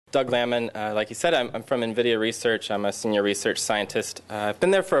Doug Lanman. Like you said, I'm from NVidia Research. I'm a senior research scientist. I've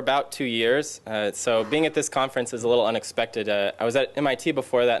been there for about 2 years, so being at this conference is a little unexpected. I was at MIT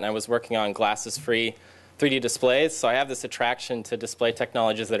before that, and I was working on glasses-free 3D displays, so I have this attraction to display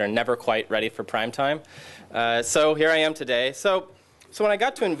technologies that are never quite ready for prime time. So here I am today. So when I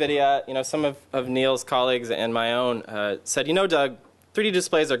got to NVIDIA, some of Neil's colleagues and my own said, Doug, 3D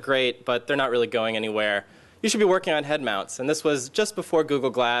displays are great, but they're not really going anywhere. You should be working on head mounts. And this was just before Google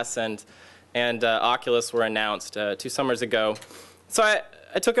Glass and Oculus were announced 2 summers ago. So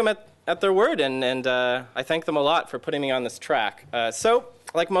I took them at their word, and I thank them a lot for putting me on this track. So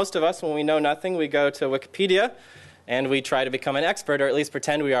like most of us, when we know nothing, we go to Wikipedia, and we try to become an expert, or at least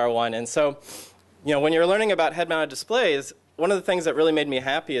pretend we are one. And so when you're learning about head-mounted displays, one of the things that really made me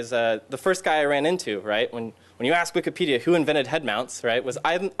happy is the first guy I ran into, right? When you ask Wikipedia who invented head mounts, right, was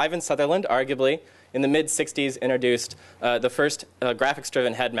Ivan Sutherland, arguably, in the mid-'60s, introduced the first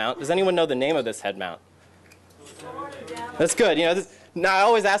graphics-driven head mount. Does anyone know the name of this head mount? That's good. Now, I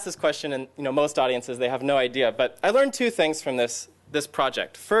always ask this question, and most audiences, they have no idea. But I learned 2 things from this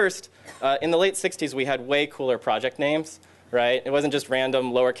project. First, in the late 60s, we had way cooler project names. Right? It wasn't just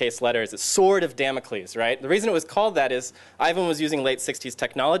random lowercase letters. It's Sword of Damocles, right? The reason it was called that is Ivan was using late 60s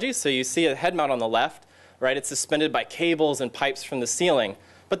technology. So you see a head mount on the left, right? It's suspended by cables and pipes from the ceiling.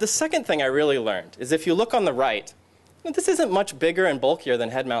 But the second thing I really learned is if you look on the right, this isn't much bigger and bulkier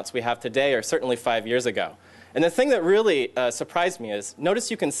than head mounts we have today, or certainly 5 years ago. And the thing that really surprised me is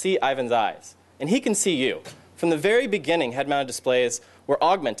notice you can see Ivan's eyes, and he can see you. From the very beginning, head-mounted displays were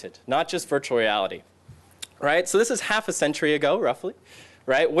augmented, not just virtual reality. Right? So this is half a century ago, roughly.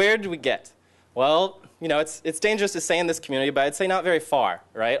 Right? Where did we get? Well, it's dangerous to say in this community, but I'd say not very far.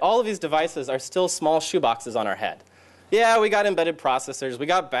 Right? All of these devices are still small shoeboxes on our head. Yeah, we got embedded processors, we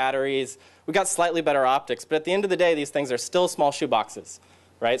got batteries, we got slightly better optics, but at the end of the day, these things are still small shoeboxes.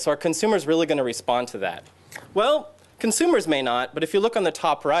 Right? So are consumers really going to respond to that? Well, consumers may not, but if you look on the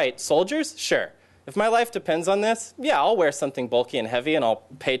top right, soldiers, sure. If my life depends on this, yeah, I'll wear something bulky and heavy, and I'll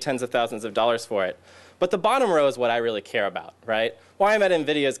pay tens of thousands of dollars for it. But the bottom row is what I really care about, right? Why I'm at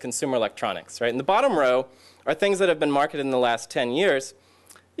NVIDIA is consumer electronics, right? And the bottom row are things that have been marketed in the last 10 years.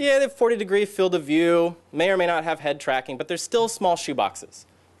 Yeah, they have 40-degree field of view, may or may not have head tracking, but they're still small shoeboxes,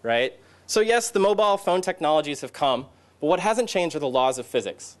 right? So yes, the mobile phone technologies have come, but what hasn't changed are the laws of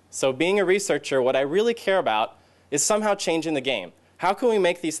physics. So being a researcher, what I really care about is somehow changing the game. How can we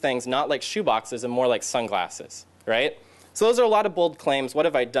make these things not like shoeboxes and more like sunglasses, right? So those are a lot of bold claims. What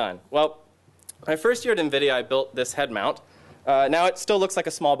have I done? Well, my first year at NVIDIA, I built this head mount. Now it still looks like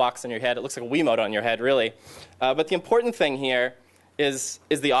a small box on your head. It looks like a Wiimote on your head, really. But the important thing here is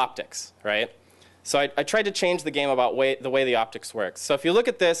the optics, right? So I tried to change the game about the way the optics works. So if you look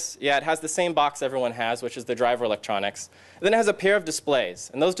at this, yeah, it has the same box everyone has, which is the driver electronics. And then it has a pair of displays.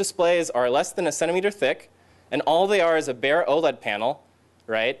 And those displays are less than a centimeter thick. And all they are is a bare OLED panel,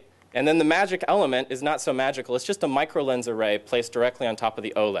 right? And then the magic element is not so magical. It's just a microlens array placed directly on top of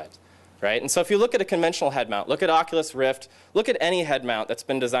the OLED. Right? And so if you look at a conventional head mount, look at Oculus Rift, look at any head mount that's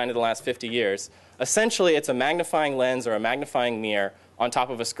been designed in the last 50 years, essentially it's a magnifying lens or a magnifying mirror on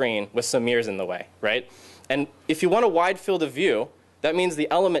top of a screen with some mirrors in the way. Right? And if you want a wide field of view, that means the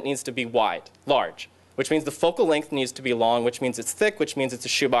element needs to be wide, large, which means the focal length needs to be long, which means it's thick, which means it's a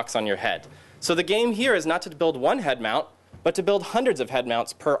shoebox on your head. So the game here is not to build one head mount, but to build hundreds of head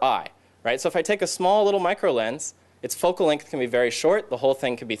mounts per eye. Right? So if I take a small little micro lens, its focal length can be very short, the whole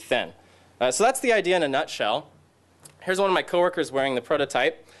thing can be thin. So that's the idea in a nutshell. Here's one of my coworkers wearing the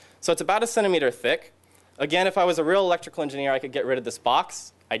prototype. So it's about a centimeter thick. Again, if I was a real electrical engineer, I could get rid of this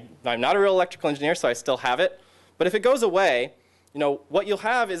box. I'm not a real electrical engineer, so I still have it. But if it goes away, what you'll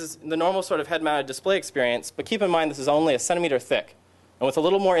have is the normal sort of head-mounted display experience. But keep in mind, this is only a centimeter thick. And with a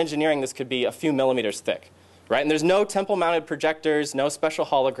little more engineering, this could be a few millimeters thick. Right? And there's no temple-mounted projectors, no special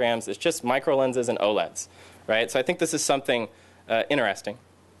holograms. It's just microlenses and OLEDs. Right? So I think this is something interesting.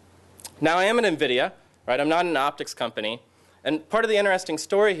 Now, I am at NVIDIA, right? I'm not an optics company. And part of the interesting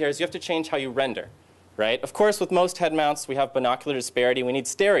story here is you have to change how you render, right? Of course, with most head mounts, we have binocular disparity. We need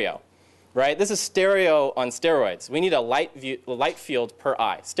stereo, right? This is stereo on steroids. We need a light field per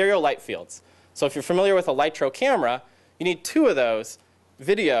eye, stereo light fields. So if you're familiar with a Litro camera, you need 2 of those,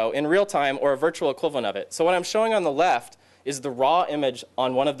 video in real time or a virtual equivalent of it. So what I'm showing on the left is the raw image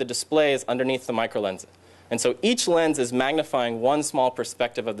on one of the displays underneath the microlens. And so each lens is magnifying one small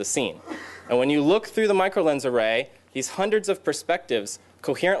perspective of the scene. And when you look through the microlens array, these hundreds of perspectives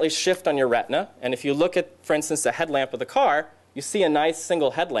coherently shift on your retina. And if you look at, for instance, the headlamp of the car, you see a nice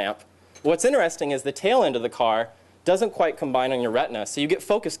single headlamp. What's interesting is the tail end of the car doesn't quite combine on your retina, so you get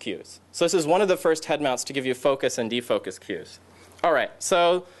focus cues. So this is one of the first head mounts to give you focus and defocus cues. All right,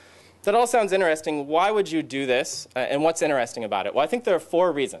 so that all sounds interesting. Why would you do this, and what's interesting about it? Well, I think there are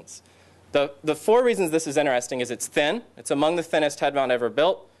 4 reasons. The 4 reasons this is interesting is it's thin. It's among the thinnest head mount ever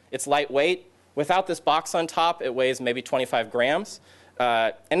built. It's lightweight. Without this box on top, it weighs maybe 25 grams.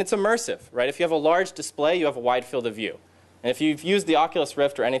 And it's immersive, right? If you have a large display, you have a wide field of view. And if you've used the Oculus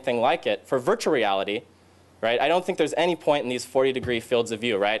Rift or anything like it, for virtual reality, right, I don't think there's any point in these 40-degree fields of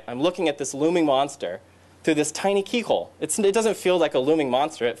view, right? I'm looking at this looming monster through this tiny keyhole. It doesn't feel like a looming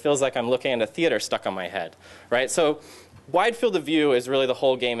monster. It feels like I'm looking at a theater stuck on my head, right? So wide field of view is really the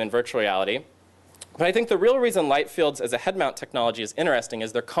whole game in virtual reality. But I think the real reason light fields as a head mount technology is interesting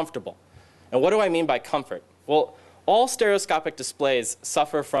is they're comfortable. And what do I mean by comfort? Well, all stereoscopic displays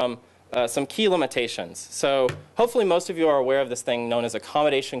suffer from some key limitations. So hopefully most of you are aware of this thing known as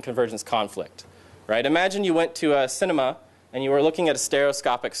accommodation convergence conflict, right? Imagine you went to a cinema and you were looking at a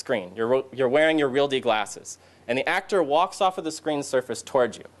stereoscopic screen. You're wearing your Real D glasses. And the actor walks off of the screen surface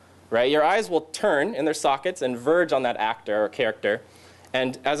towards you, right? Your eyes will turn in their sockets and verge on that actor or character.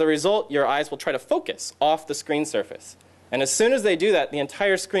 And as a result, your eyes will try to focus off the screen surface. And as soon as they do that, the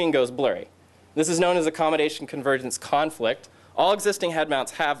entire screen goes blurry. This is known as accommodation convergence conflict. All existing head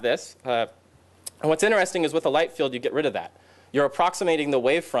mounts have this. And what's interesting is with a light field, you get rid of that. You're approximating the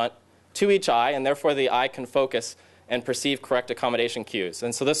wavefront to each eye, and therefore the eye can focus and perceive correct accommodation cues.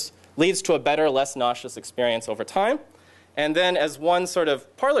 And so this leads to a better, less nauseous experience over time. And then as one sort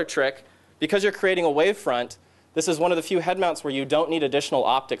of parlor trick, because you're creating a wavefront, this is one of the few head mounts where you don't need additional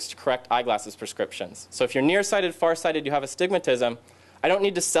optics to correct eyeglasses prescriptions. So if you're nearsighted, farsighted, you have astigmatism, I don't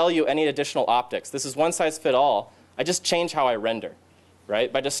need to sell you any additional optics. This is one size fit all. I just change how I render,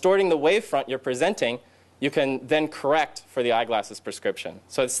 right? By distorting the wavefront you're presenting, you can then correct for the eyeglasses prescription.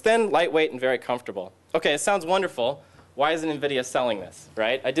 So it's thin, lightweight, and very comfortable. OK, it sounds wonderful. Why isn't NVIDIA selling this,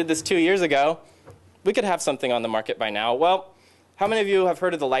 right? I did this 2 years ago. We could have something on the market by now. Well, how many of you have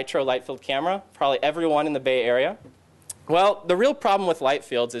heard of the Litro light field camera? Probably everyone in the Bay Area. Well, the real problem with light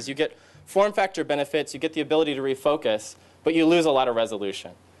fields is you get form factor benefits, you get the ability to refocus, but you lose a lot of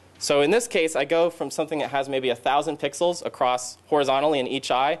resolution. So in this case, I go from something that has maybe 1,000 pixels across horizontally in each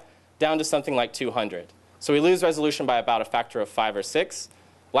eye down to something like 200. So we lose resolution by about a factor of 5 or 6.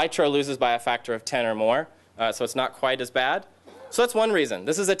 Litro loses by a factor of 10 or more, so it's not quite as bad. So that's one reason.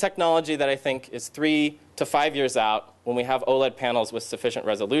 This is a technology that I think is 3 to 5 years out when we have OLED panels with sufficient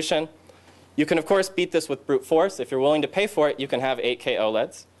resolution. You can, of course, beat this with brute force. If you're willing to pay for it, you can have 8K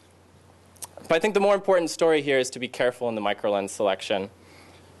OLEDs. But I think the more important story here is to be careful in the microlens selection.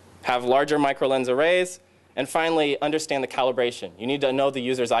 Have larger microlens arrays, and finally, understand the calibration. You need to know the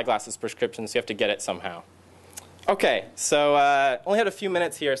user's eyeglasses prescription, so you have to get it somehow. OK, so I only had a few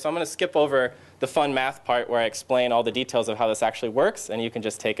minutes here, so I'm going to skip over the fun math part where I explain all the details of how this actually works, and you can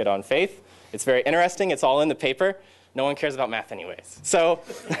just take it on faith. It's very interesting. It's all in the paper. No one cares about math anyways. So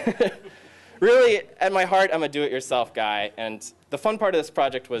really, at my heart, I'm a do-it-yourself guy, and the fun part of this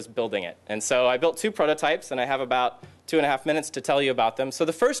project was building it. And so I built 2 prototypes, and I have about 2.5 minutes to tell you about them. So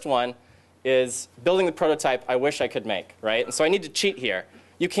the first one is building the prototype I wish I could make, right? And so I need to cheat here.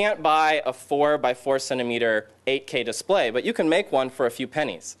 You can't buy a 4 by 4 centimeter 8K display, but you can make one for a few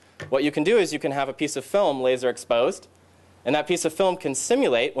pennies. What you can do is you can have a piece of film laser exposed, and that piece of film can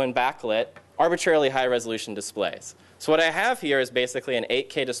simulate, when backlit, arbitrarily high resolution displays. So what I have here is basically an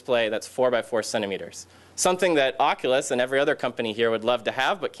 8K display that's 4 by 4 centimeters, something that Oculus and every other company here would love to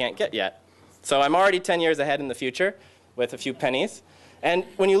have but can't get yet. So I'm already 10 years ahead in the future with a few pennies. And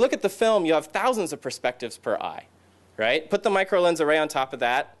when you look at the film, you have thousands of perspectives per eye, right? Put the microlens array on top of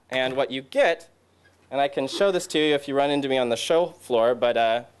that, and what you get, and I can show this to you if you run into me on the show floor,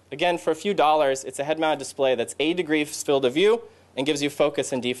 but again, for a few dollars, it's a head-mounted display that's 80 degrees field of view and gives you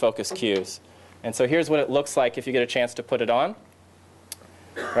focus and defocus cues. And so here's what it looks like if you get a chance to put it on.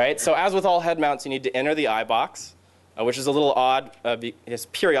 Right? So as with all head mounts, you need to enter the eye box, which is a little odd. It's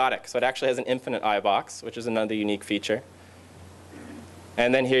periodic, so it actually has an infinite eye box, which is another unique feature.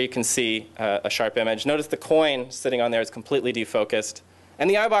 And then here you can see a sharp image. Notice the coin sitting on there is completely defocused. And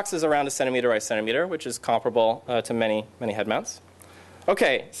the eye box is around 1 centimeter by centimeter, which is comparable to many, many head mounts.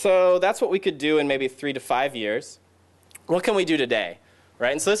 OK, so that's what we could do in maybe 3 to 5 years. What can we do today?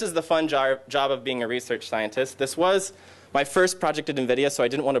 Right? And so this is the fun job of being a research scientist. This was my first project at NVIDIA, so I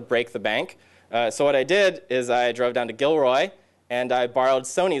didn't want to break the bank. So what I did is I drove down to Gilroy, and I borrowed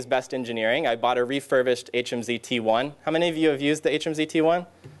Sony's best engineering. I bought a refurbished HMZ T1. How many of you have used the HMZ T1?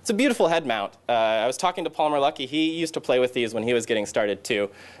 It's a beautiful head mount. I was talking to Palmer Luckey. He used to play with these when he was getting started, too.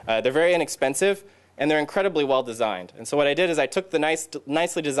 They're very inexpensive, and they're incredibly well designed. And so what I did is I took the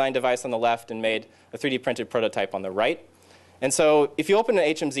nicely designed device on the left and made a 3D printed prototype on the right. And so if you open an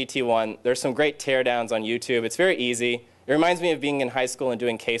HMZ T1, there's some great teardowns on YouTube. It's very easy. It reminds me of being in high school and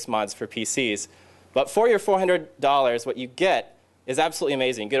doing case mods for PCs. But for your $400, what you get is absolutely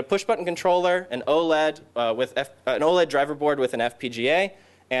amazing. You get a push-button controller, an OLED, an OLED driver board with an FPGA,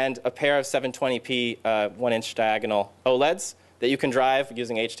 and a pair of 720p 1-inch diagonal OLEDs that you can drive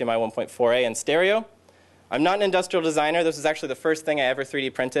using HDMI 1.4a and stereo. I'm not an industrial designer. This is actually the first thing I ever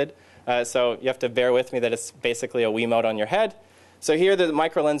 3D printed. So you have to bear with me that it's basically a Wiimote on your head. So here, the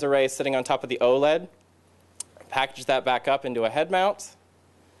micro lens array is sitting on top of the OLED. Package that back up into a head mount.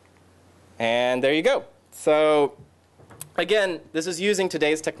 And there you go. So again, this is using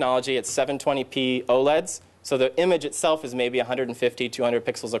today's technology. It's 720p OLEDs. So the image itself is maybe 150, 200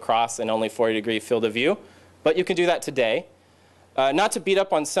 pixels across and only 40-degree field of view. But you can do that today. Not to beat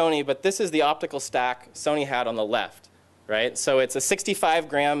up on Sony, but this is the optical stack Sony had on the left. Right? So it's a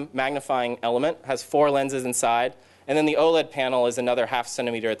 65-gram magnifying element, has 4 lenses inside, and then the OLED panel is another ½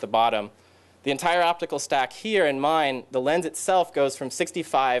 centimeter at the bottom. The entire optical stack here in mine, the lens itself goes from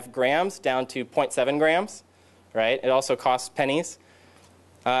 65 grams down to 0.7 grams. Right? It also costs pennies.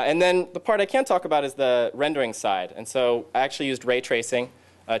 And then the part I can't talk about is the rendering side. And so I actually used ray tracing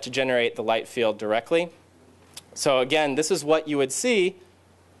to generate the light field directly. So again, this is what you would see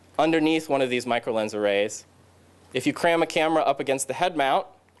underneath one of these micro lens arrays. If you cram a camera up against the head mount,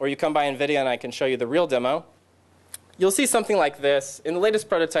 or you come by NVIDIA and I can show you the real demo, you'll see something like this. In the latest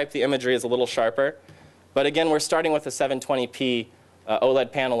prototype, the imagery is a little sharper. But again, we're starting with a 720p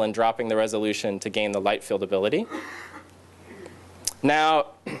OLED panel and dropping the resolution to gain the light field ability.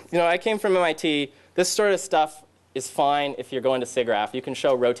 Now, I came from MIT. This sort of stuff is fine if you're going to SIGGRAPH. You can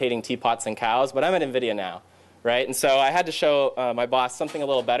show rotating teapots and cows, but I'm at NVIDIA now. Right? And so I had to show my boss something a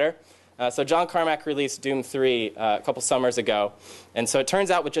little better. So John Carmack released Doom 3 a couple summers ago. And so it turns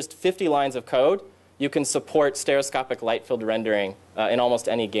out with just 50 lines of code, you can support stereoscopic light field rendering in almost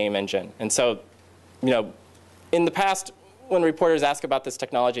any game engine. And so, in the past, when reporters ask about this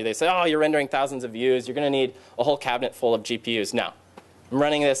technology, they say, oh, you're rendering thousands of views. You're going to need a whole cabinet full of GPUs. No. I'm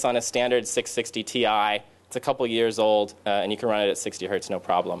running this on a standard 660 Ti. It's a couple years old, and you can run it at 60 hertz, no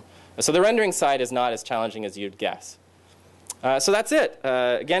problem. So the rendering side is not as challenging as you'd guess. So that's it.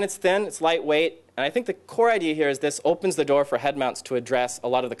 Again, it's thin, it's lightweight, and I think the core idea here is this opens the door for head mounts to address a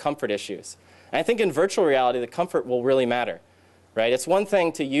lot of the comfort issues. And I think in virtual reality, the comfort will really matter. Right? It's one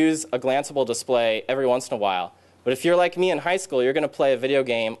thing to use a glanceable display every once in a while, but if you're like me in high school, you're going to play a video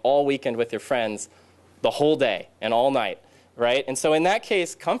game all weekend with your friends the whole day and all night. Right? And so in that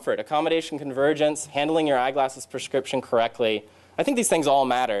case, comfort, accommodation, convergence, handling your eyeglasses prescription correctly, I think these things all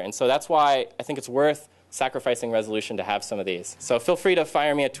matter. And so that's why I think it's worth sacrificing resolution to have some of these. So feel free to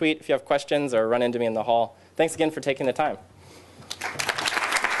fire me a tweet if you have questions or run into me in the hall. Thanks again for taking the time.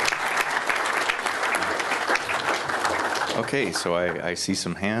 OK, so I see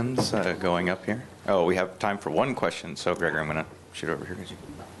some hands going up here. Oh, we have time for one question. So Gregor, I'm going to shoot over here.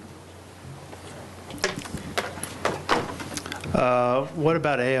 What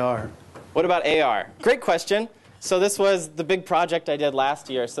about AR? What about AR? Great question. So this was the big project I did last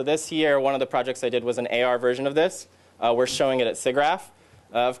year. So this year, one of the projects I did was an AR version of this. We're showing it at SIGGRAPH.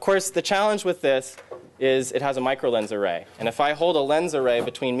 Of course, the challenge with this is it has a micro lens array. And if I hold a lens array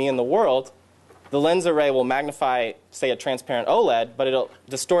between me and the world, the lens array will magnify, say, a transparent OLED, but it'll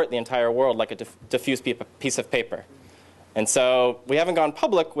distort the entire world like a diffuse piece of paper. And so we haven't gone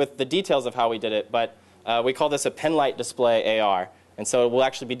public with the details of how we did it, but we call this a penlight display AR. And so we'll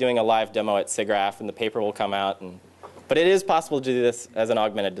actually be doing a live demo at SIGGRAPH, and the paper will come out. But it is possible to do this as an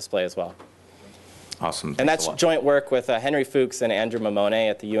augmented display as well. Awesome. And that's joint work with Henry Fuchs and Andrew Mamone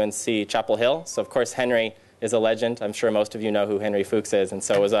at the UNC Chapel Hill. So, of course, Henry is a legend. I'm sure most of you know who Henry Fuchs is. And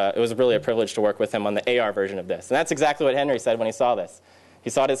so it was really a privilege to work with him on the AR version of this. And that's exactly what Henry said when he saw this. He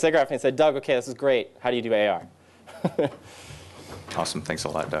saw it at SIGGRAPH, and he said, Doug, OK, this is great. How do you do AR? Awesome. Thanks a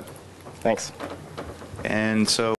lot, Doug. Thanks. And so